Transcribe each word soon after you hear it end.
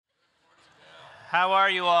How are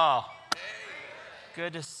you all?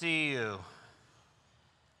 Good to see you.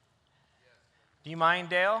 Do you mind,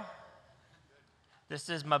 Dale? This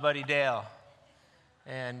is my buddy Dale,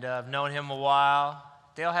 and I've known him a while.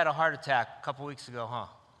 Dale had a heart attack a couple weeks ago, huh?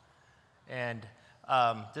 And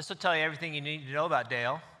this will tell you everything you need to know about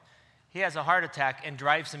Dale. He has a heart attack and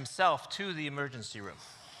drives himself to the emergency room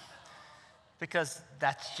because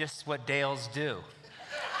that's just what Dales do.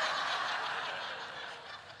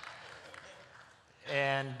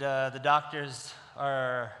 And the doctors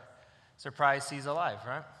are surprised he's alive,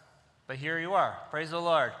 right? But here you are. Praise the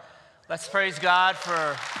Lord. Let's praise God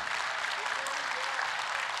for,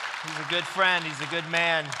 he's a good friend. He's a good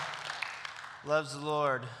man. Loves the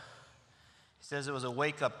Lord. He says it was a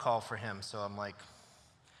wake-up call for him. So I'm like,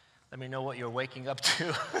 let me know what you're waking up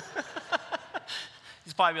to.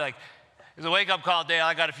 He's probably like, it's a wake-up call, Dale.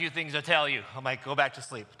 I got a few things to tell you. I'm like, go back to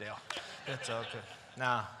sleep, Dale. It's okay.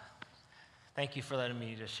 Nah. Thank you for letting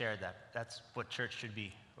me just share that. That's what church should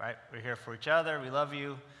be, right? We're here for each other. We love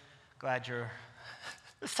you. Glad you're,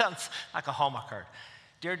 this sounds like a Hallmark card.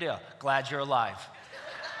 Dear Dale, glad you're alive.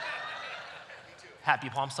 Happy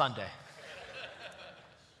Palm Sunday.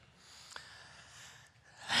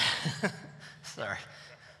 Sorry.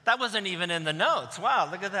 That wasn't even in the notes. Wow,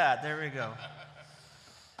 look at that. There we go.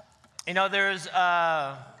 You know, there's,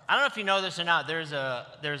 I don't know if you know this or not, there's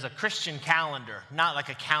a Christian calendar, not like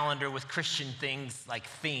a calendar with Christian things like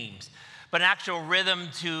themes, but an actual rhythm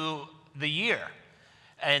to the year.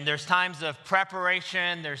 And there's times of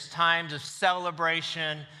preparation, there's times of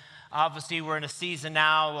celebration. Obviously, we're in a season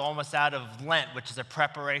now, almost out of Lent, which is a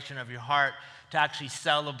preparation of your heart to actually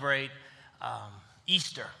celebrate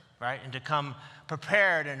Easter, right? And to come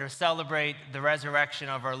prepared and to celebrate the resurrection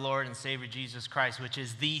of our Lord and Savior Jesus Christ, which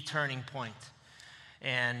is the turning point.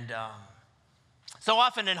 And so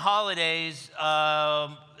often in holidays,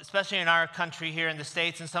 especially in our country here in the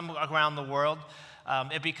States and some around the world,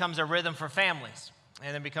 it becomes a rhythm for families.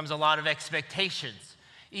 And it becomes a lot of expectations.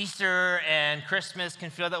 Easter and Christmas can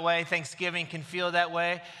feel that way. Thanksgiving can feel that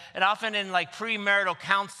way. And often in like premarital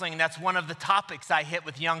counseling, that's one of the topics I hit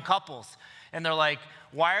with young couples. And they're like,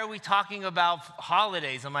 why are we talking about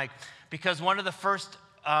holidays? I'm like, because one of the first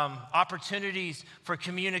opportunities for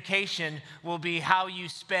communication will be how you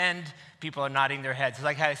spend, people are nodding their heads. It's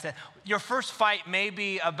like how I said, your first fight may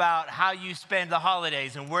be about how you spend the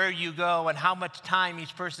holidays and where you go and how much time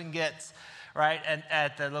each person gets, right, and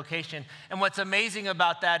at the location. And what's amazing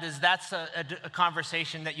about that is that's a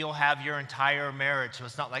conversation that you'll have your entire marriage. So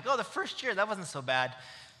it's not like, oh, the first year, that wasn't so bad.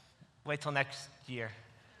 Wait till next year.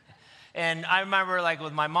 And I remember, like,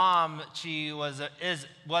 with my mom, she was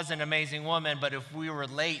an amazing woman, but if we were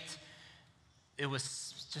late, it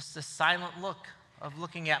was just a silent look of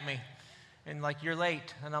looking at me and like, you're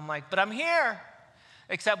late. And I'm like, but I'm here.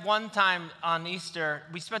 Except one time on Easter,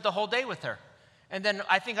 we spent the whole day with her. And then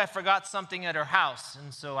I think I forgot something at her house.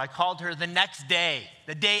 And so I called her the next day,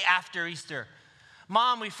 the day after Easter.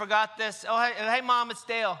 Mom, we forgot this. Oh, hey, Mom, it's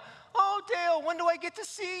Dale. Oh, Dale, when do I get to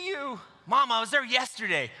see you? Mom, I was there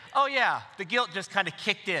yesterday. Oh, yeah. The guilt just kind of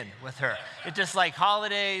kicked in with her. It's just like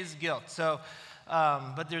holidays, guilt. So,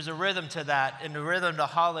 but there's a rhythm to that and a rhythm to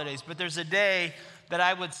holidays. But there's a day that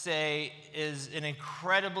I would say is an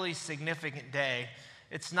incredibly significant day.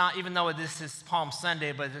 It's not, even though this is Palm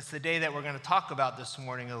Sunday, but it's the day that we're going to talk about this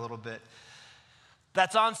morning a little bit.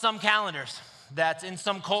 That's on some calendars, that's in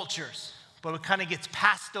some cultures, but it kind of gets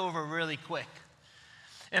passed over really quick.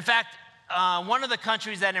 In fact, one of the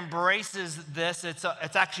countries that embraces this, it's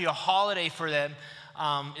actually a holiday for them,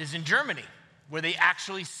 is in Germany, where they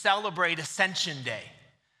actually celebrate Ascension Day.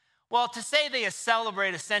 Well, to say they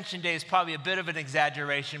celebrate Ascension Day is probably a bit of an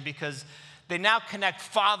exaggeration because they now connect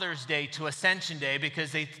Father's Day to Ascension Day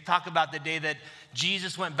because they talk about the day that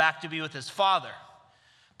Jesus went back to be with his Father.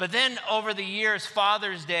 But then over the years,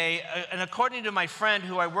 Father's Day, and according to my friend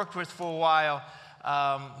who I worked with for a while,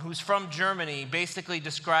 who's from Germany, basically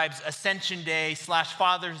describes Ascension Day /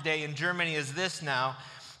 Father's Day in Germany as this now.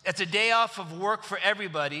 It's a day off of work for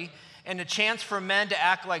everybody and a chance for men to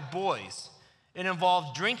act like boys. It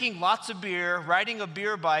involved drinking lots of beer, riding a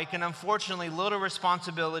beer bike, and unfortunately, little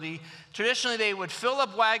responsibility. Traditionally, they would fill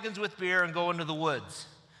up wagons with beer and go into the woods.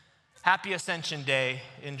 Happy Ascension Day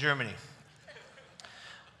in Germany.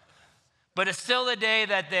 But it's still a day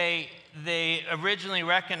that they originally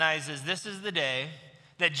recognized as this is the day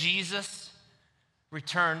that Jesus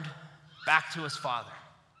returned back to his Father.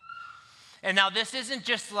 And now this isn't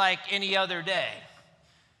just like any other day,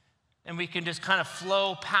 and we can just kind of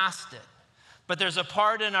flow past it. But there's a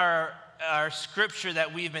part in our scripture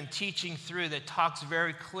that we've been teaching through that talks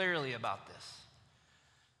very clearly about this.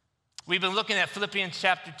 We've been looking at Philippians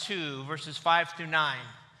chapter 2, verses 5 through 9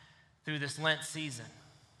 through this Lent season.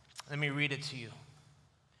 Let me read it to you.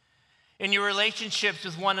 In your relationships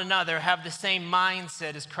with one another, have the same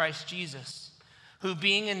mindset as Christ Jesus, who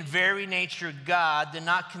being in very nature God, did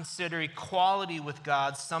not consider equality with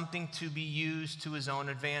God something to be used to his own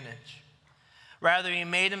advantage. Rather, he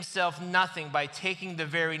made himself nothing by taking the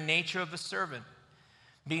very nature of a servant,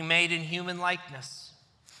 being made in human likeness.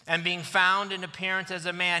 And being found in appearance as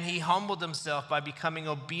a man, he humbled himself by becoming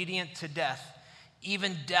obedient to death,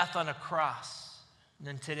 even death on a cross. And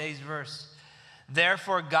then today's verse,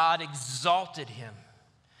 therefore God exalted him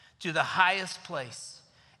to the highest place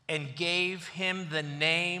and gave him the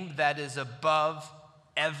name that is above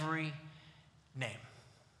every name.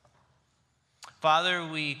 Father,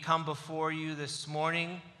 we come before you this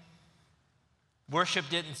morning. Worship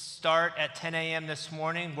didn't start at 10 a.m. this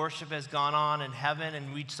morning. Worship has gone on in heaven,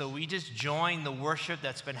 and so we just join the worship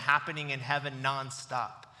that's been happening in heaven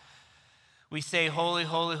nonstop. We say, holy,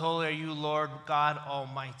 holy, holy are you, Lord God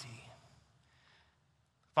Almighty.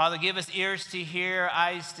 Father, give us ears to hear,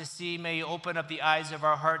 eyes to see. May you open up the eyes of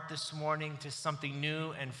our heart this morning to something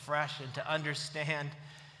new and fresh, and to understand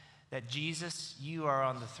that Jesus, you are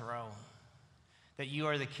on the throne, that you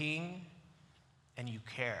are the King, and you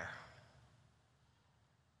care.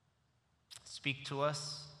 Speak to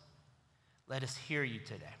us. Let us hear you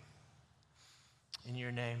today. In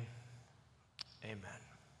your name, amen.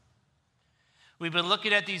 We've been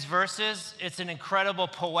looking at these verses. It's an incredible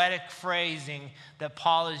poetic phrasing that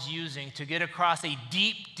Paul is using to get across a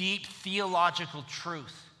deep, deep theological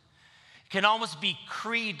truth. It can almost be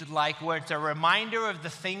creed-like, where it's a reminder of the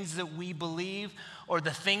things that we believe or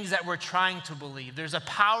the things that we're trying to believe. There's a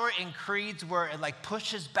power in creeds where it like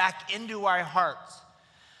pushes back into our hearts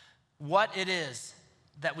what it is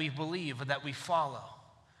that we believe or that we follow,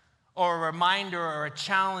 or a reminder or a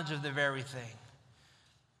challenge of the very thing.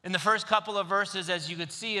 In the first couple of verses, as you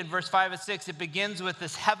could see in verse 5 and 6, it begins with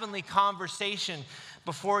this heavenly conversation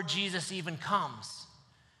before Jesus even comes.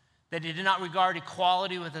 That he did not regard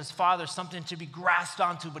equality with his Father something to be grasped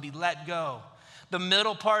onto, but he let go. The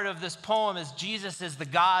middle part of this poem is Jesus is the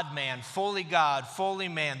God-man, fully God, fully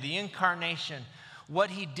man, the incarnation, what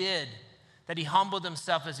he did, that he humbled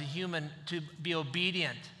himself as a human to be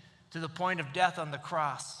obedient to the point of death on the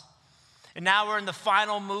cross. And now we're in the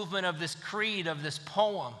final movement of this creed, of this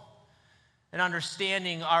poem, and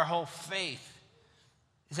understanding our whole faith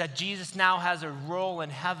is that Jesus now has a role in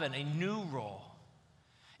heaven, a new role.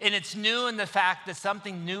 And it's new in the fact that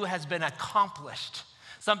something new has been accomplished.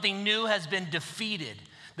 Something new has been defeated.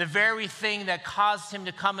 The very thing that caused him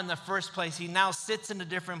to come in the first place, he now sits in a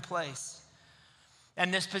different place.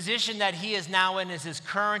 And this position that he is now in is his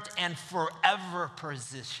current and forever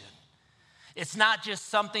position. It's not just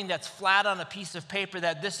something that's flat on a piece of paper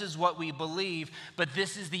that this is what we believe, but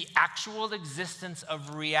this is the actual existence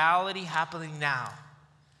of reality happening now.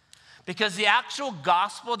 Because the actual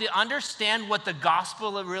gospel, to understand what the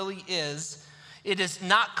gospel really is, it is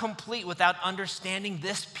not complete without understanding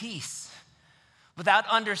this piece, without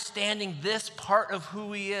understanding this part of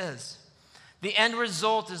who he is. The end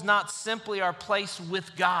result is not simply our place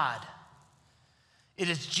with God. It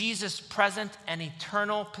is Jesus' present and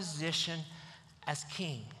eternal position as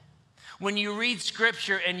King. When you read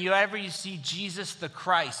Scripture and you see Jesus the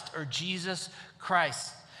Christ or Jesus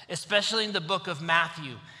Christ, especially in the book of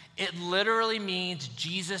Matthew, it literally means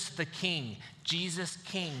Jesus the King. Jesus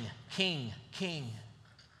King, King, King.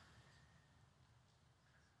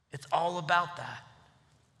 It's all about that.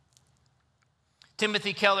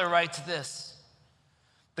 Timothy Keller writes this: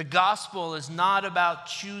 the gospel is not about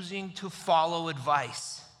choosing to follow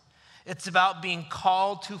advice. It's about being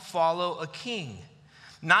called to follow a king.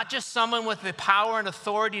 Not just someone with the power and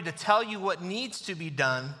authority to tell you what needs to be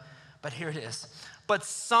done, but here it is. But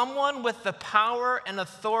someone with the power and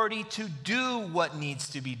authority to do what needs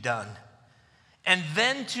to be done, and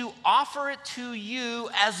then to offer it to you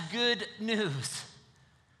as good news.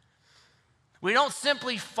 We don't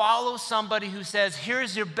simply follow somebody who says,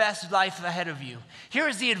 here's your best life ahead of you.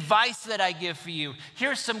 Here's the advice that I give for you.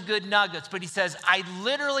 Here's some good nuggets. But he says, I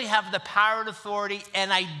literally have the power and authority,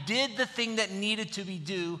 and I did the thing that needed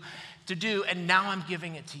to do, and now I'm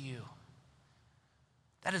giving it to you.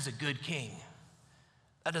 That is a good king.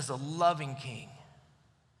 That is a loving king.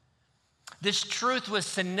 This truth was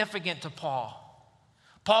significant to Paul.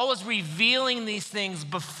 Paul was revealing these things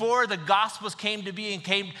before the Gospels came to be and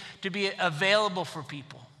came to be available for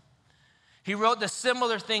people. He wrote the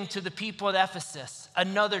similar thing to the people at Ephesus,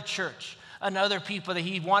 another church, another people that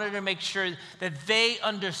he wanted to make sure that they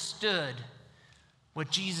understood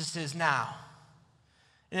what Jesus is now.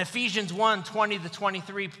 In Ephesians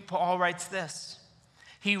 1:20-23, Paul writes this: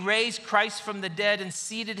 He raised Christ from the dead and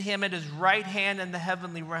seated him at his right hand in the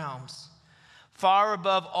heavenly realms, far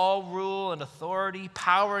above all rule and authority,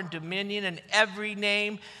 power and dominion, and every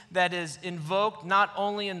name that is invoked, not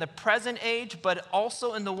only in the present age, but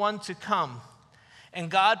also in the one to come. And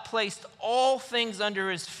God placed all things under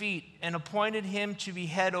his feet and appointed him to be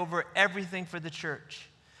head over everything for the church,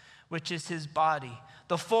 which is his body,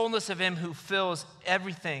 the fullness of him who fills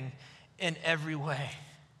everything in every way.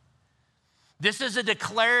 This is a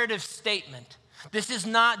declarative statement. This is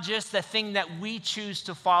not just the thing that we choose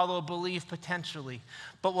to follow, believe potentially,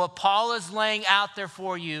 but what Paul is laying out there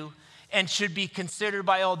for you and should be considered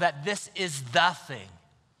by all, that this is the thing.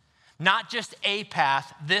 Not just a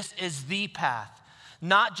path, this is the path.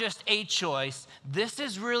 Not just a choice, this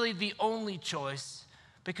is really the only choice,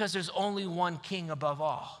 because there's only one king above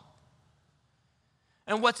all.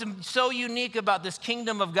 And what's so unique about this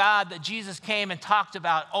kingdom of God that Jesus came and talked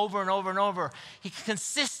about over and over and over, he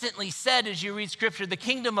consistently said, as you read scripture, the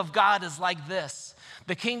kingdom of God is like this.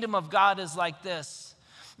 The kingdom of God is like this.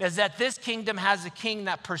 Is that this kingdom has a king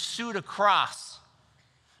that pursued a cross,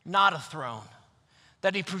 not a throne.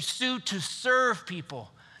 That he pursued to serve people,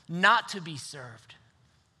 not to be served.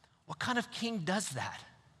 What kind of king does that?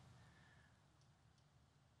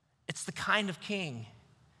 It's the kind of king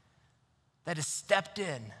that has stepped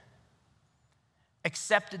in,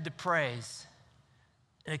 accepted the praise,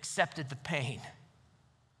 and accepted the pain.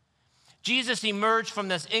 Jesus emerged from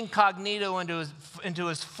this incognito into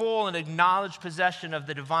his full and acknowledged possession of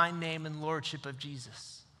the divine name and lordship of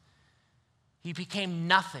Jesus. He became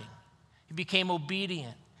nothing. He became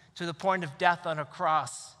obedient to the point of death on a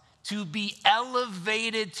cross, to be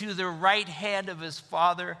elevated to the right hand of his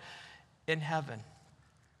Father in heaven.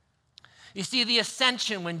 You see, the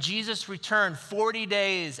ascension, when Jesus returned 40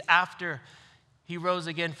 days after he rose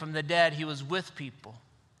again from the dead, he was with people.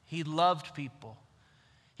 He loved people.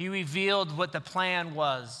 He revealed what the plan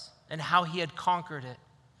was and how he had conquered it.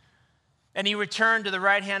 And he returned to the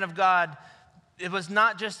right hand of God. It was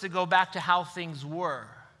not just to go back to how things were.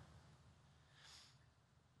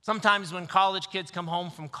 Sometimes when college kids come home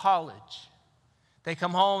from college, they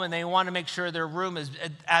come home and they want to make sure their room is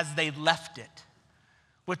as they left it,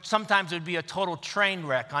 which sometimes would be a total train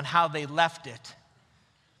wreck on how they left it.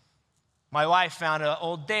 My wife found an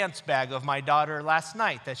old dance bag of my daughter last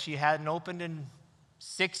night that she hadn't opened in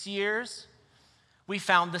 6 years. We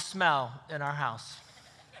found the smell in our house.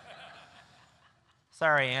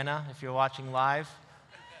 Sorry, Anna, if you're watching live.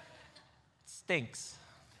 It stinks.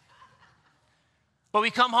 But we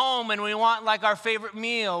come home and we want like our favorite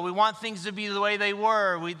meal. We want things to be the way they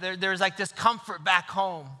were. There's like this comfort back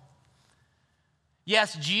home.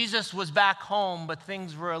 Yes, Jesus was back home, but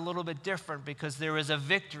things were a little bit different because there was a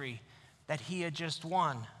victory that he had just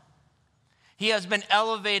won. He has been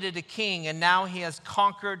elevated to king, and now he has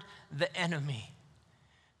conquered the enemy.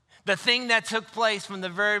 The thing that took place from the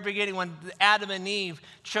very beginning when Adam and Eve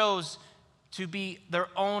chose to be their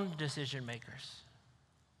own decision makers.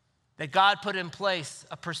 That God put in place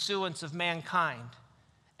a pursuance of mankind,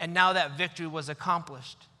 and now that victory was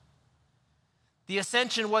accomplished. The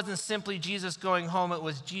ascension wasn't simply Jesus going home, it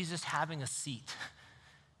was Jesus having a seat.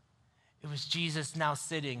 It was Jesus now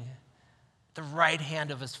sitting at the right hand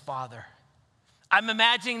of his Father. I'm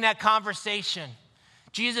imagining that conversation.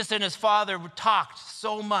 Jesus and his Father talked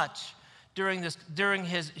so much during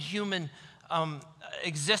his human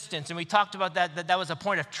existence. And we talked about that was a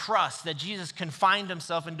point of trust, that Jesus confined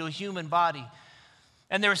himself into a human body.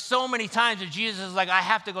 And there were so many times that Jesus was like, I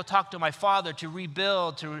have to go talk to my Father to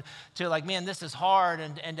rebuild, to like, man, this is hard,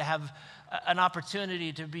 and to have an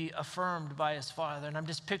opportunity to be affirmed by his Father. And I'm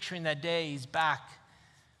just picturing that day he's back,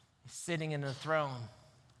 he's sitting in the throne.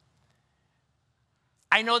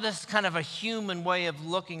 I know this is kind of a human way of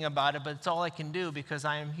looking about it, but it's all I can do because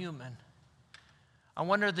I am human. I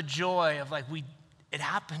wonder the joy of it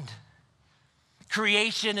happened.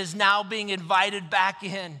 Creation is now being invited back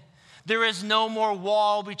in. There is no more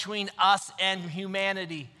wall between us and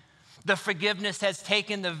humanity. The forgiveness has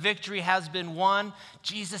taken, the victory has been won.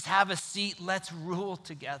 Jesus, have a seat, let's rule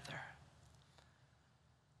together.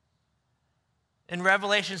 In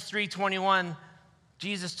Revelation 3:21,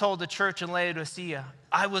 Jesus told the church in Laodicea,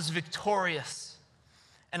 I was victorious,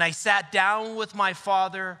 and I sat down with my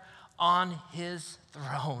Father on his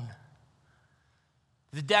throne.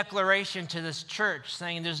 The declaration to this church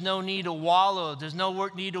saying there's no need to wallow, there's no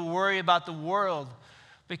need to worry about the world,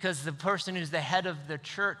 because the person who's the head of the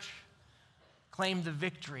church claimed the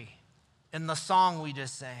victory in the song we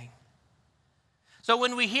just sang. So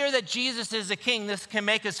when we hear that Jesus is a king, this can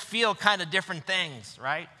make us feel kind of different things,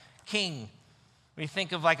 right? King. We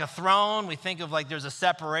think of like a throne. We think of like there's a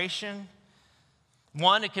separation.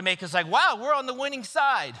 One, it can make us like, wow, we're on the winning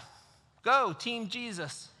side. Go, Team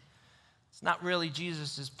Jesus. It's not really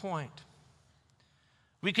Jesus' point.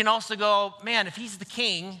 We can also go, man, if he's the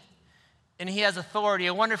king and he has authority,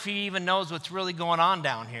 I wonder if he even knows what's really going on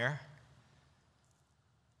down here.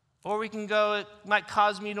 Or we can go, it might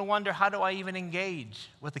cause me to wonder, how do I even engage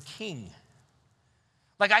with a king?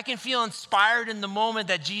 Like I can feel inspired in the moment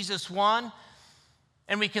that Jesus won,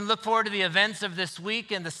 and we can look forward to the events of this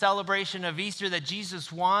week and the celebration of Easter that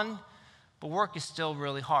Jesus won, but work is still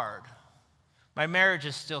really hard. My marriage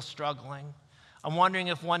is still struggling. I'm wondering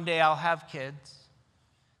if one day I'll have kids.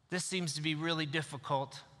 This seems to be really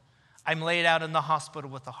difficult. I'm laid out in the hospital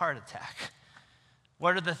with a heart attack.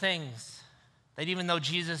 What are the things that even though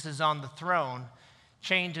Jesus is on the throne,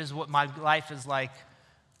 changes what my life is like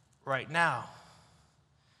right now?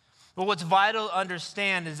 But what's vital to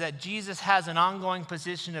understand is that Jesus has an ongoing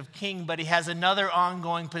position of king, but he has another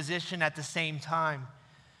ongoing position at the same time.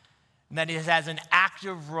 And that he has an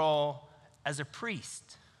active role as a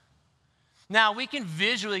priest. Now, we can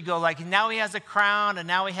visually go like, now he has a crown, and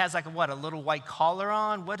now he has like, a little white collar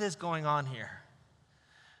on? What is going on here?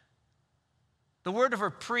 The word of a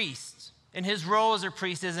priest, and his role as a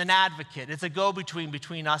priest, is an advocate. It's a go-between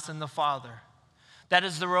between us and the Father. That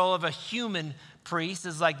is the role of a human priest,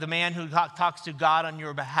 is like the man who talks to God on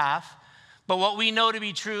your behalf. But what we know to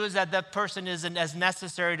be true is that that person isn't as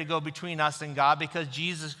necessary to go between us and God, because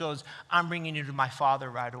Jesus goes, I'm bringing you to my Father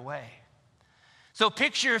right away. So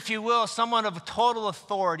picture, if you will, someone of total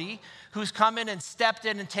authority who's come in and stepped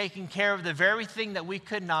in and taken care of the very thing that we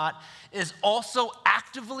could not, is also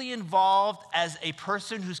actively involved as a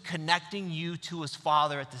person who's connecting you to his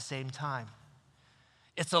Father at the same time.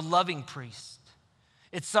 It's a loving priest.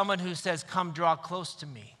 It's someone who says, come draw close to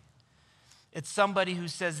me. It's somebody who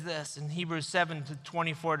says this in Hebrews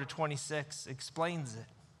 7:24-26 explains it.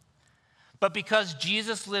 But because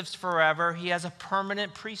Jesus lives forever, he has a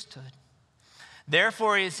permanent priesthood.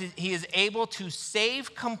 Therefore, he is able to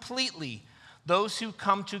save completely those who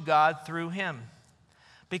come to God through him,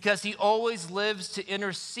 because he always lives to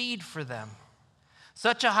intercede for them.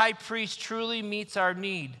 Such a high priest truly meets our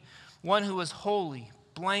need, one who is holy,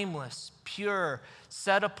 blameless, pure,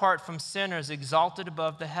 set apart from sinners, exalted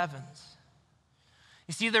above the heavens.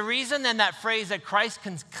 You see, the reason then that phrase that Christ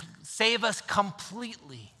can save us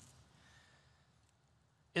completely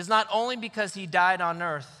is not only because he died on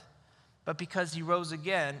earth, but because he rose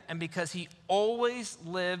again, and because he always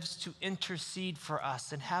lives to intercede for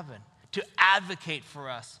us in heaven, to advocate for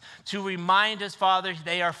us, to remind us, Father,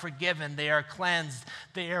 they are forgiven, they are cleansed,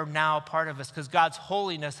 they are now a part of us, because God's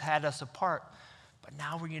holiness had us apart, but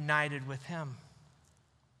now we're united with him.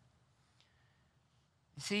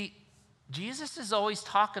 You see, Jesus is always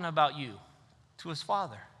talking about you to his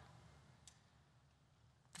Father.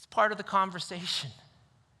 It's part of the conversation.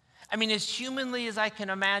 I mean, as humanly as I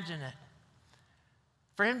can imagine it,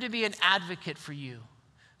 for him to be an advocate for you,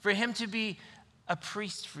 for him to be a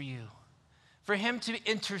priest for you, for him to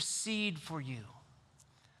intercede for you.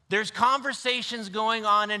 There's conversations going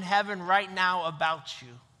on in heaven right now about you.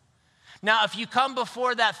 Now, if you come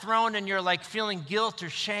before that throne and you're like feeling guilt or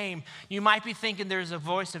shame, you might be thinking there's a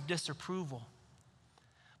voice of disapproval.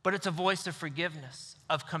 But it's a voice of forgiveness,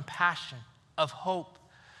 of compassion, of hope.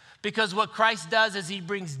 Because what Christ does is he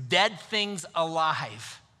brings dead things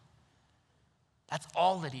alive. That's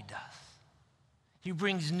all that he does. He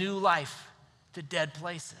brings new life to dead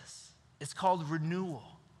places. It's called renewal.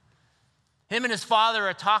 Him and his Father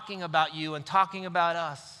are talking about you and talking about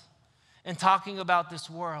us and talking about this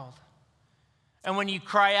world. And when you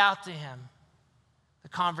cry out to him, the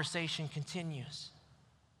conversation continues.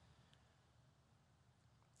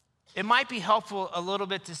 It might be helpful a little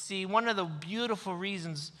bit to see one of the beautiful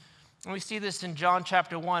reasons, and we see this in John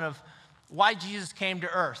chapter 1, of why Jesus came to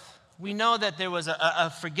earth. We know that there was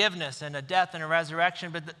a forgiveness and a death and a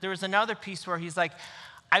resurrection, but there was another piece where he's like,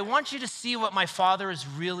 I want you to see what my Father is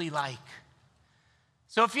really like.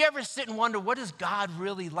 So if you ever sit and wonder, what is God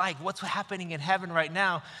really like? What's happening in heaven right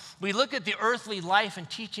now? We look at the earthly life and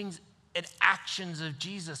teachings and actions of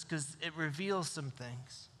Jesus, because it reveals some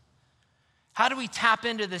things. How do we tap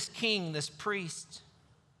into this king, this priest?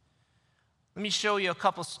 Let me show you a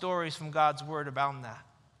couple stories from God's word about that.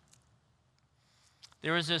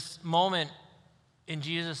 There was this moment in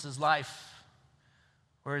Jesus' life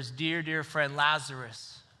where his dear, dear friend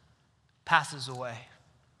Lazarus passes away.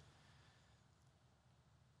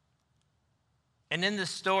 And in this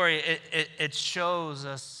story, it shows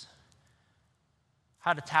us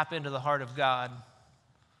how to tap into the heart of God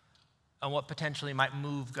and what potentially might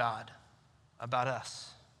move God about us.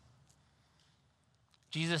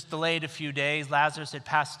 Jesus delayed a few days. Lazarus had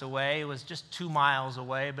passed away. It was just 2 miles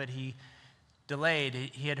away, but he delayed.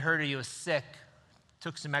 He had heard he was sick,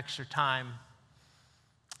 took some extra time,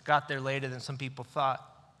 got there later than some people thought.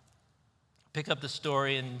 Pick up the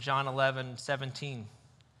story in John 11:17.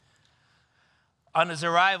 On his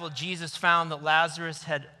arrival, Jesus found that Lazarus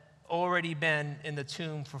had already been in the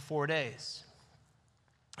tomb for 4 days.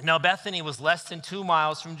 Now Bethany was less than 2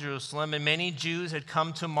 miles from Jerusalem, and many Jews had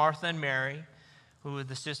come to Martha and Mary, who were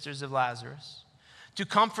the sisters of Lazarus, to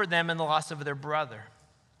comfort them in the loss of their brother.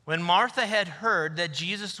 When Martha had heard that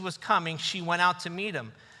Jesus was coming, she went out to meet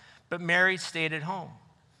him, but Mary stayed at home.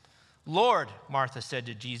 "Lord," Martha said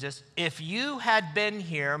to Jesus, "if you had been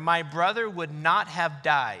here, my brother would not have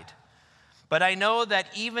died. But I know that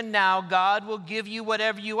even now God will give you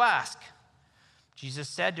whatever you ask." Jesus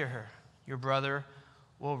said to her, "Your brother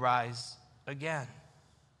will rise again."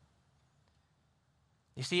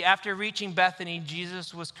 You see, after reaching Bethany,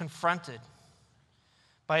 Jesus was confronted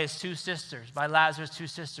by his 2 sisters, by Lazarus' 2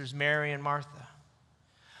 sisters, Mary and Martha.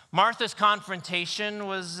 Martha's confrontation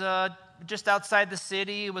was just outside the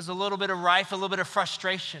city. It was a little bit of rife, a little bit of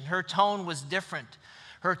frustration. Her tone was different.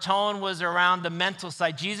 Her tone was around the mental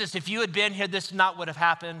side. "Jesus, if you had been here, this not would have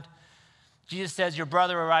happened." Jesus says, "Your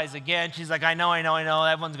brother will rise again." She's like, I know.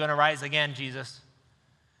 Everyone's going to rise again, Jesus.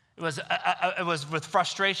 It was with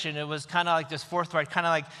frustration. It was kind of like this forthright, kind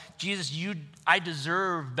of like, "Jesus, I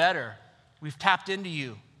deserve better. We've tapped into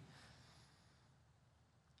you."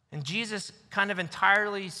 And Jesus kind of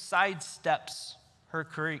entirely sidesteps her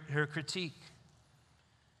critique.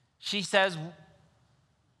 She says,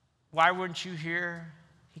 "Why weren't you here?"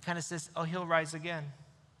 He kind of says, "Oh, he'll rise again."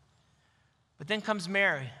 But then comes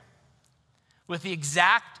Mary with the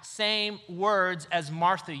exact same words as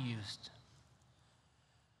Martha used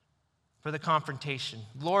for the confrontation.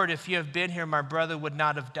 "Lord, if you have been here, my brother would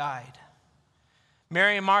not have died."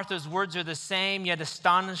 Mary and Martha's words are the same, yet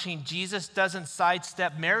astonishing. Jesus doesn't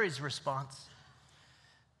sidestep Mary's response.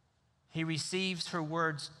 He receives her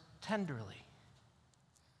words tenderly.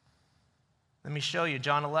 Let me show you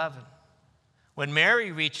John 11. When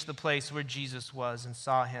Mary reached the place where Jesus was and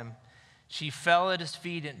saw him, she fell at his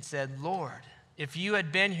feet and said, "Lord, if you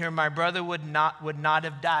had been here, my brother would not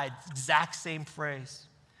have died." Exact same phrase.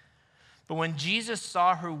 But when Jesus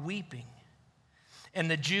saw her weeping, and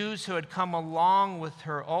the Jews who had come along with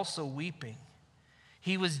her also weeping,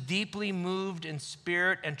 he was deeply moved in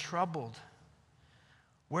spirit and troubled.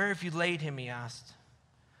 "Where have you laid him?" he asked.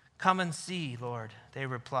 "Come and see, Lord," they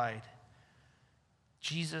replied.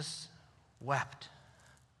 Jesus wept.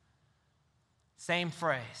 Same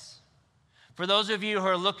phrase. For those of you who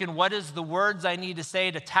are looking, what is the words I need to say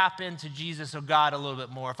to tap into Jesus or God a little bit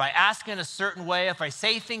more? If I ask in a certain way, if I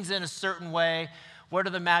say things in a certain way, what are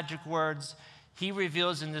the magic words? He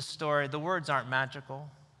reveals in this story, the words aren't magical,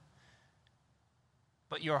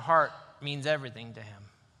 but your heart means everything to him.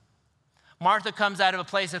 Martha comes out of a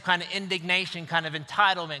place of kind of indignation, kind of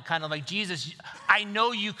entitlement, kind of like, "Jesus, I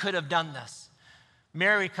know you could have done this."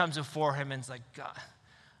 Mary comes before him and is like, "God,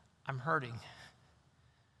 I'm hurting.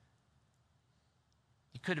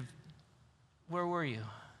 You could have, where were you?"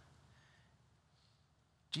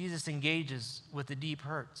 Jesus engages with the deep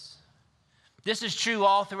hurts. This is true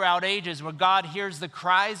all throughout ages, where God hears the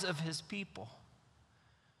cries of his people.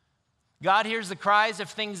 God hears the cries of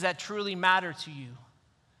things that truly matter to you.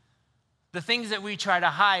 The things that we try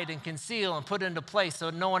to hide and conceal and put into place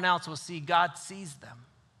so no one else will see, God sees them.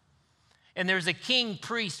 And there's a king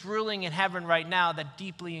priest ruling in heaven right now that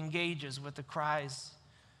deeply engages with the cries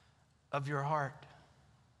of your heart.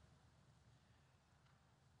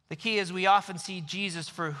 The key is we often see Jesus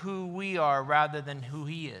for who we are rather than who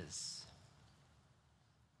he is.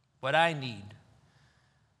 What I need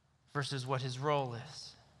versus what his role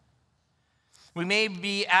is. We may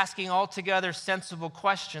be asking altogether sensible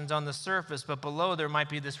questions on the surface, but below there might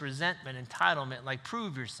be this resentment, entitlement, like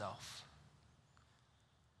prove yourself.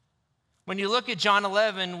 When you look at John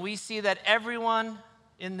 11, we see that everyone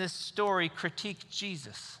in this story critiqued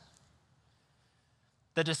Jesus.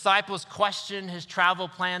 The disciples question his travel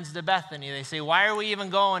plans to Bethany. They say, "Why are we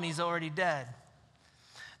even going? He's already dead."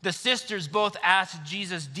 The sisters both asked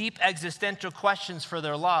Jesus deep existential questions for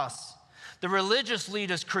their loss. The religious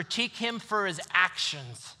leaders critique him for his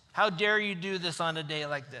actions. How dare you do this on a day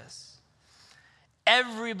like this?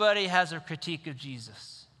 Everybody has a critique of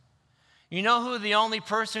Jesus. You know who the only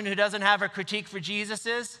person who doesn't have a critique for Jesus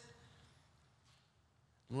is?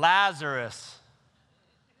 Lazarus.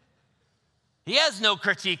 He has no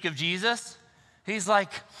critique of Jesus. He's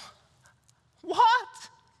like, what?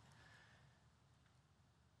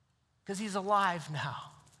 Because he's alive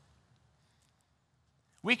now.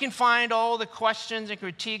 We can find all the questions and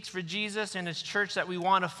critiques for Jesus and his church that we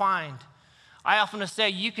want to find. I often say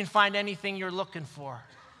you can find anything you're looking for.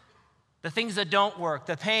 The things that don't work,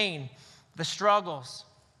 the pain, the struggles.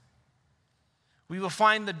 We will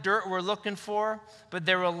find the dirt we're looking for, but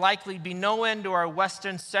there will likely be no end to our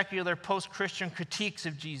Western, secular, post-Christian critiques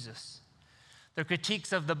of Jesus. The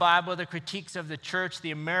critiques of the Bible, the critiques of the church,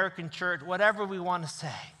 the American church, whatever we want to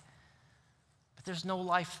say. But there's no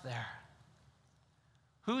life there.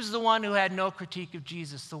 Who's the one who had no critique of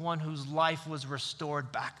Jesus? The one whose life was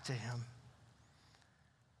restored back to him.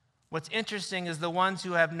 What's interesting is the ones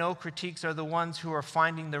who have no critiques are the ones who are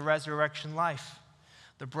finding the resurrection life,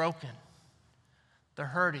 the broken, the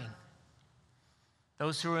hurting,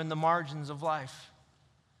 those who are in the margins of life,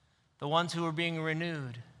 the ones who are being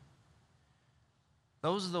renewed.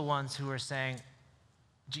 Those are the ones who are saying,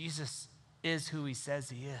 Jesus is who he says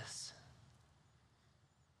he is.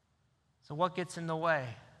 So what gets in the way?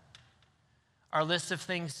 Our list of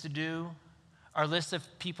things to do, our list of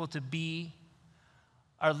people to be,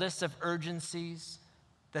 our list of urgencies,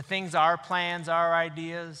 the things, our plans, our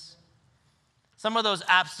ideas. Some of those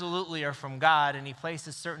absolutely are from God, and he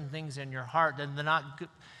places certain things in your heart, and they're not good.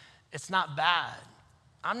 It's not bad.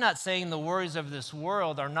 I'm not saying the worries of this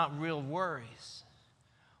world are not real worries.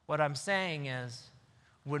 What I'm saying is,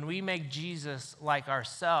 when we make Jesus like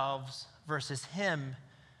ourselves versus him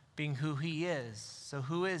being who he is. So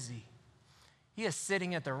who is he? He is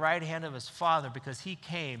sitting at the right hand of his Father because he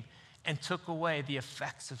came and took away the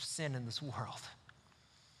effects of sin in this world.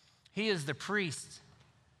 He is the priest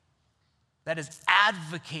that is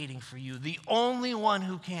advocating for you, the only one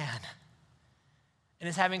who can, and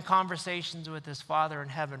is having conversations with his Father in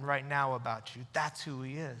heaven right now about you. That's who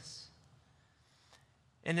he is.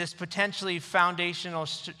 In this potentially foundational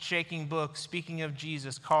shaking book, speaking of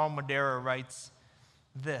Jesus, Carl Madera writes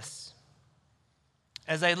this: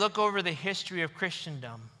 as I look over the history of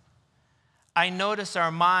Christendom, I notice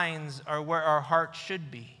our minds are where our hearts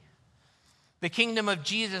should be. The kingdom of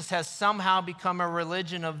Jesus has somehow become a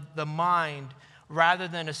religion of the mind rather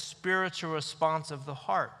than a spiritual response of the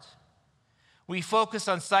heart. We focus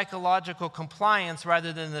on psychological compliance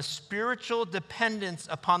rather than the spiritual dependence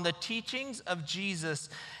upon the teachings of Jesus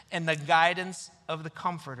and the guidance of the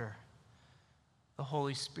Comforter, the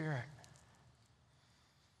Holy Spirit.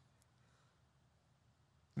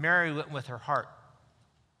 Mary went with her heart.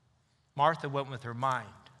 Martha went with her mind.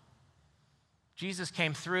 Jesus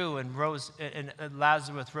came through and rose, and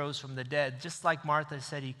Lazarus rose from the dead, just like Martha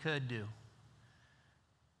said he could do.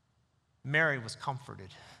 Mary was comforted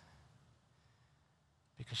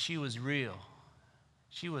because she was real.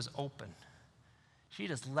 She was open. She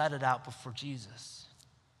just let it out before Jesus.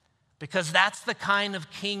 Because that's the kind of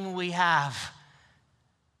king we have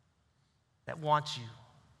that wants you,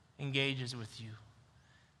 engages with you,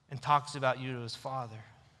 and talks about you to his Father.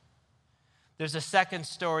 There's a second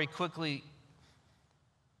story quickly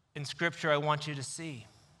in Scripture I want you to see.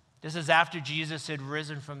 This is after Jesus had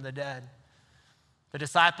risen from the dead. The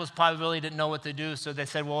disciples probably really didn't know what to do, so they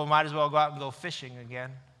said, well, we might as well go out and go fishing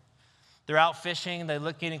again. They're out fishing. They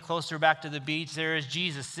look getting closer back to the beach. There is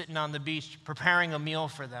Jesus sitting on the beach preparing a meal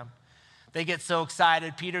for them. They get so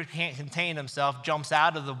excited, Peter can't contain himself, jumps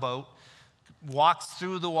out of the boat, walks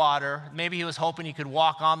through the water. Maybe he was hoping he could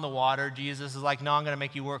walk on the water. Jesus is like, no, I'm going to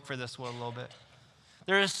make you work for this one a little bit.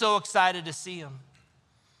 They're just so excited to see him.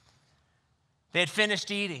 They had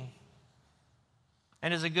finished eating.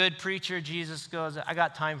 And as a good preacher, Jesus goes, I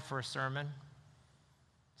got time for a sermon.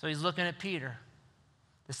 So he's looking at Peter,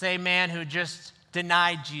 the same man who just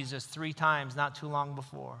denied Jesus 3 times not too long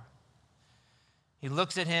before. He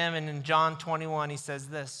looks at him, and in John 21, he says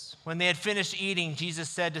this: when they had finished eating, Jesus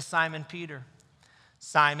said to Simon Peter,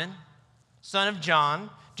 Simon, son of John,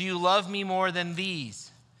 do you love me more than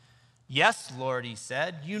these? Yes, Lord, he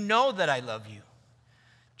said, you know that I love you.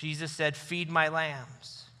 Jesus said, feed my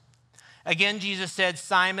lambs. Again, Jesus said,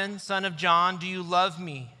 Simon, son of John, do you love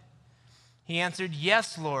me? He answered,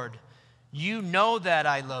 yes, Lord, you know that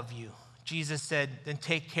I love you. Jesus said, then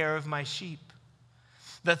take care of my sheep.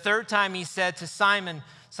 The third time he said to Simon,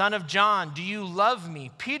 son of John, do you love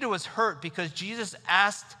me? Peter was hurt because Jesus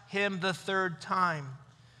asked him the third time,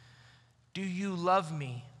 do you love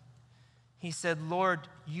me? He said, Lord,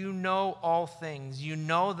 you know all things. You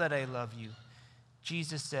know that I love you.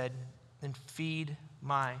 Jesus said, then feed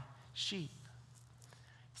my sheep.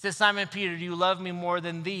 He says, Simon Peter, do you love me more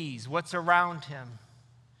than these? What's around him?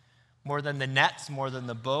 More than the nets, more than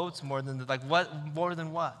the boats, more than what? More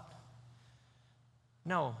than what?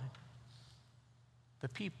 No, the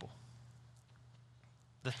people,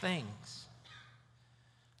 the things.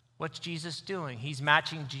 What's Jesus doing? He's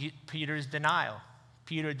matching Peter's denial.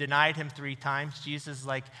 Peter denied him 3 times, Jesus is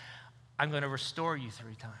like, I'm going to restore you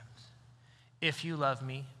 3 times. If you love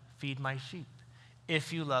me, feed my sheep.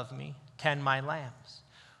 If you love me, tend my lambs.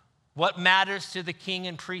 What matters to the king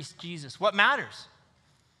and priest, Jesus? What matters?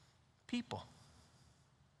 People,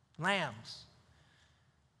 lambs,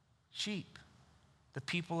 sheep, the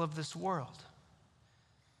people of this world.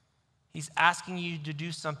 He's asking you to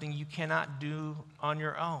do something you cannot do on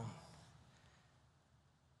your own.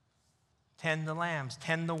 Tend the lambs,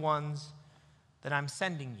 tend the ones that I'm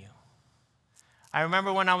sending you. I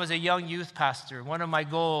remember when I was a young youth pastor, one of my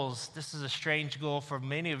goals, this is a strange goal for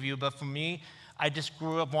many of you, but for me, I just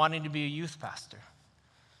grew up wanting to be a youth pastor.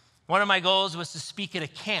 One of my goals was to speak at a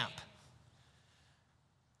camp.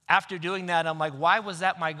 After doing that, I'm like, why was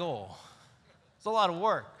that my goal? It's a lot of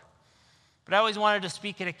work. But I always wanted to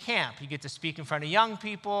speak at a camp. You get to speak in front of young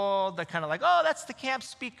people. They're kind of like, oh, that's the camp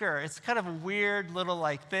speaker. It's kind of a weird little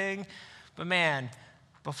like thing. But man,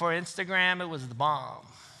 before Instagram, it was the bomb.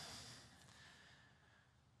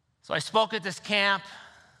 So I spoke at this camp,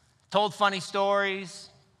 told funny stories,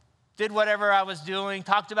 did whatever I was doing,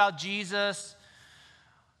 talked about Jesus.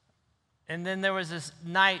 And then there was this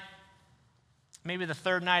night, maybe the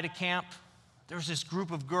 3rd night of camp, there was this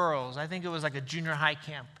group of girls. I think it was like a junior high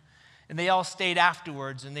camp. And they all stayed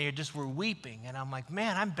afterwards, and they just were weeping. And I'm like,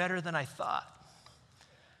 man, I'm better than I thought.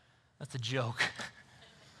 That's a joke.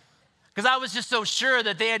 Because I was just so sure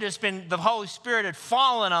that they had just been, the Holy Spirit had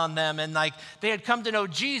fallen on them, and like they had come to know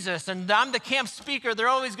Jesus. And I'm the camp speaker. They're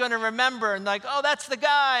always going to remember. And like, oh, that's the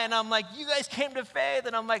guy. And I'm like, you guys came to faith.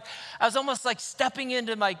 And I'm like, I was almost like stepping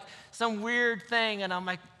into like some weird thing. And I'm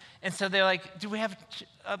like, and so they're like, do we have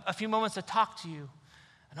a few moments to talk to you?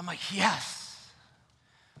 And I'm like, yes,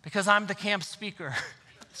 because I'm the camp speaker.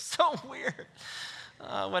 So weird.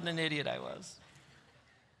 What an idiot I was.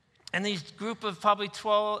 And these group of probably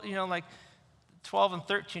 12, like 12 and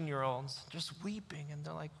 13-year-olds just weeping. And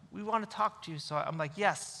they're like, we want to talk to you. So I'm like,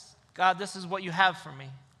 yes, God, this is what you have for me.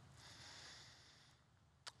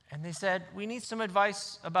 And they said, we need some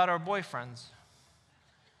advice about our boyfriends.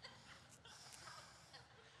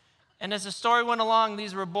 And as the story went along,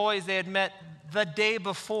 these were boys they had met the day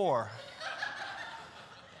before.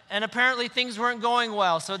 And apparently things weren't going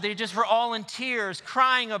well, so they just were all in tears,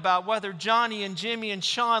 crying about whether Johnny and Jimmy and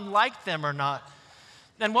Sean liked them or not.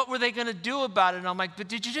 And what were they going to do about it? And I'm like, but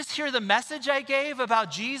did you just hear the message I gave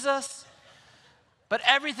about Jesus? But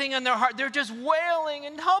everything in their heart, they're just wailing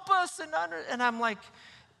and help us. And I'm like,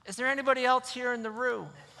 is there anybody else here in the room?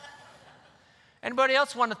 Anybody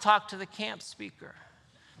else want to talk to the camp speaker?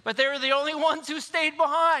 But they were the only ones who stayed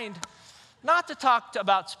behind. Not to talk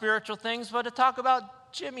about spiritual things, but to talk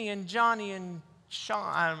about Jimmy and Johnny and Sean.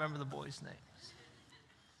 I don't remember the boys' names.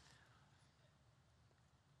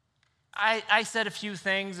 I said a few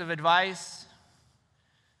things of advice.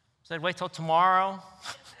 Said, wait till tomorrow.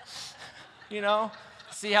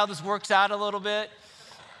 See how this works out a little bit.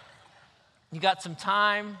 You got some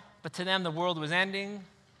time, but to them the world was ending.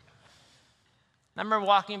 I remember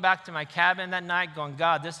walking back to my cabin that night going,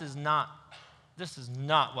 God, this is not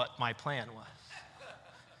what my plan was.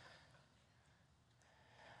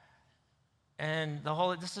 And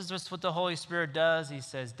this is just what the Holy Spirit does. He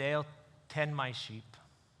says, Dale, tend my sheep.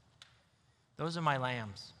 Those are my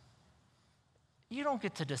lambs. You don't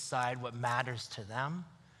get to decide what matters to them.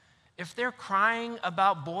 If they're crying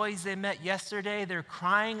about boys they met yesterday, they're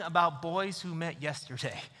crying about boys who met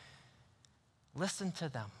yesterday. Listen to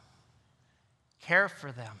them. Care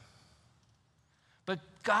for them. But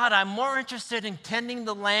God, I'm more interested in tending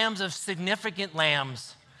the lambs of significant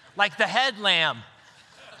lambs, like the head lamb.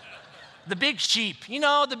 The big sheep,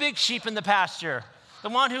 the big sheep in the pasture. The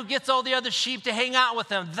one who gets all the other sheep to hang out with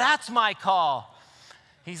him. That's my call.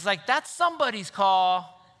 He's like, that's somebody's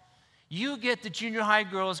call. You get the junior high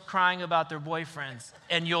girls crying about their boyfriends,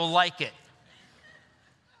 and you'll like it.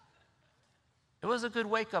 It was a good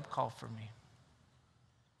wake-up call for me.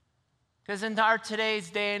 Because in our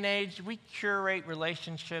today's day and age, we curate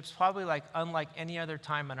relationships probably unlike any other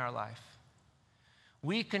time in our life.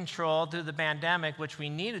 We control through the pandemic, which we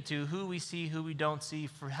needed to, who we see, who we don't see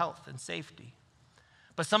for health and safety.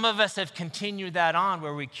 But some of us have continued that on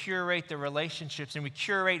where we curate the relationships and we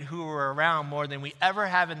curate who we're around more than we ever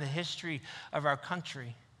have in the history of our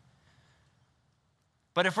country.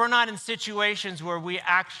 But if we're not in situations where we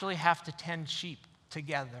actually have to tend sheep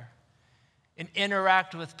together and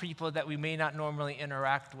interact with people that we may not normally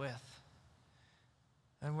interact with,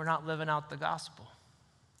 then we're not living out the gospel.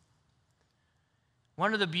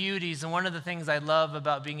 One of the beauties and one of the things I love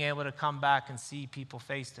about being able to come back and see people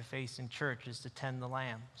face to face in church is to tend the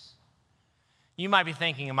lambs. You might be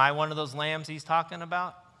thinking, am I one of those lambs he's talking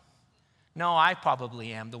about? No, I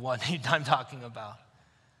probably am the one I'm talking about.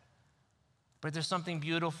 But there's something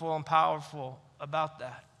beautiful and powerful about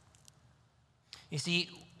that. You see,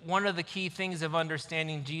 one of the key things of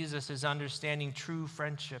understanding Jesus is understanding true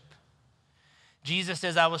friendship. Jesus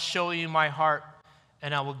says, I will show you my heart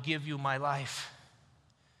and I will give you my life.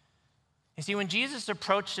 You see, when Jesus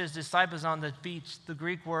approached his disciples on the beach, the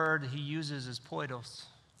Greek word he uses is poidos,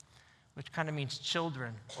 which kind of means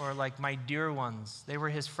children, or like my dear ones. They were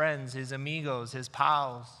his friends, his amigos, his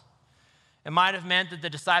pals. It might have meant that the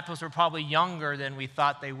disciples were probably younger than we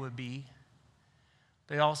thought they would be.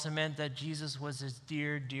 But it also meant that Jesus was his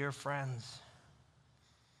dear, dear friends.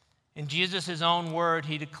 In Jesus' own word,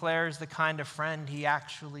 he declares the kind of friend he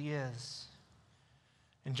actually is.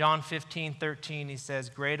 In John 15:13, he says,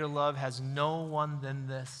 greater love has no one than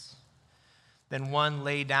this, than one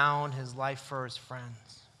lay down his life for his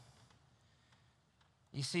friends.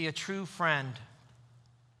 You see, a true friend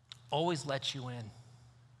always lets you in,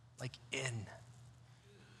 like in.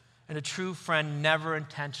 And a true friend never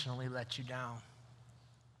intentionally lets you down.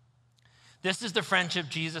 This is the friendship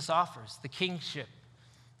Jesus offers, the kingship,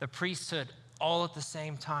 the priesthood, all at the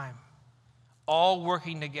same time, all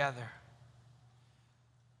working together.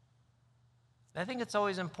 I think it's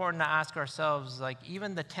always important to ask ourselves, like,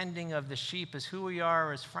 even the tending of the sheep is who we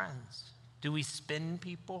are as friends. Do we spin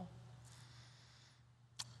people?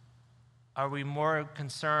 Are we more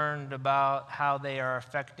concerned about how they are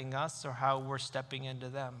affecting us or how we're stepping into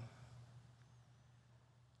them?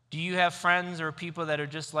 Do you have friends or people that are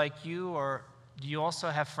just like you, or do you also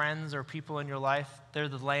have friends or people in your life? They're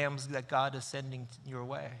the lambs that God is sending your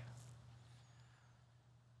way.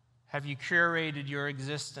 Have you curated your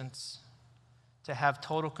existence to have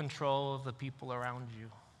total control of the people around you?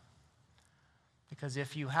 Because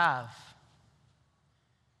if you have,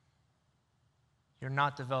 you're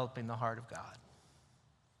not developing the heart of God.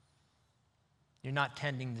 You're not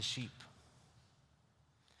tending the sheep.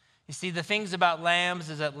 You see, the things about lambs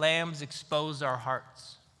is that lambs expose our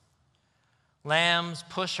hearts. Lambs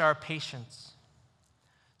push our patience.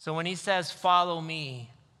 So when he says, follow me,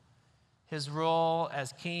 his role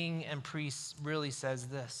as king and priest really says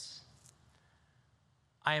this: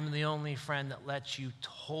 I am the only friend that lets you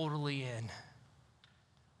totally in.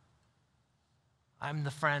 I'm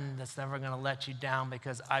the friend that's never going to let you down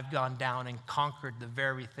because I've gone down and conquered the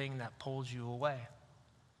very thing that pulls you away.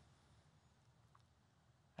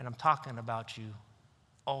 And I'm talking about you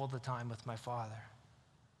all the time with my Father.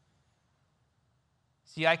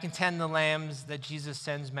 See, I can tend the lambs that Jesus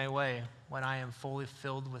sends my way when I am fully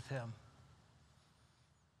filled with him.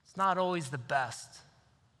 It's not always the best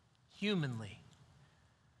humanly,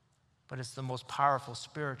 but it's the most powerful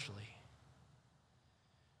spiritually.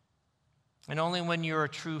 And only when you're a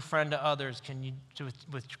true friend to others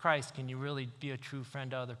with Christ, can you really be a true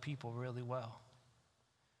friend to other people really well.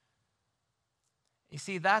 You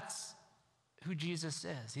see, that's who Jesus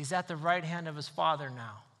is. He's at the right hand of his Father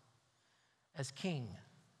now as king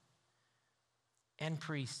and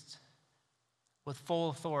priest with full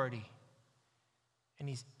authority, and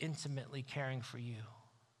he's intimately caring for you.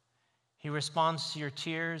 He responds to your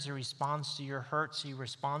tears, he responds to your hurts, he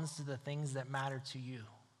responds to the things that matter to you.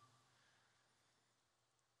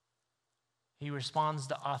 He responds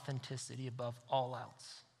to authenticity above all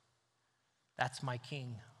else. That's my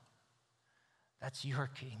king. That's your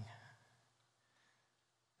king.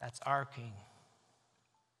 That's our king.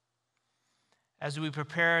 As we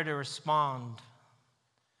prepare to respond,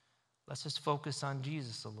 let's just focus on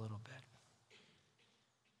Jesus a little bit.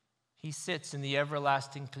 He sits in the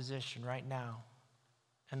everlasting position right now,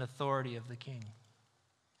 in authority of the king.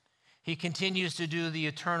 He continues to do the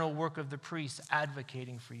eternal work of the priest,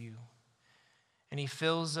 advocating for you. And he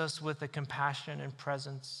fills us with the compassion and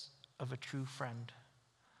presence of a true friend,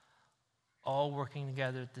 all working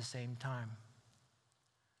together at the same time.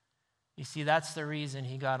 You see, that's the reason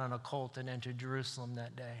he got on a colt and entered Jerusalem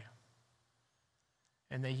that day.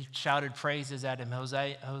 And they shouted praises at him.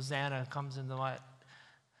 Hosanna comes in the light.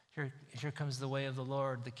 Here comes the way of the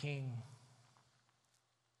Lord, the King.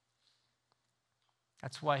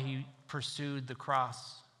 That's why he pursued the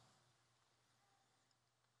cross.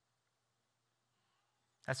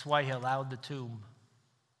 That's why he allowed the tomb.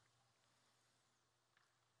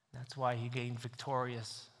 That's why he gained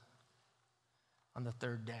victorious on the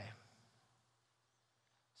third day.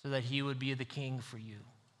 So that he would be the king for you.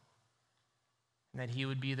 And that he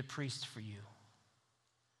would be the priest for you.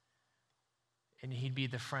 And he'd be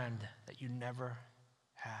the friend that you never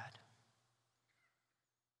had.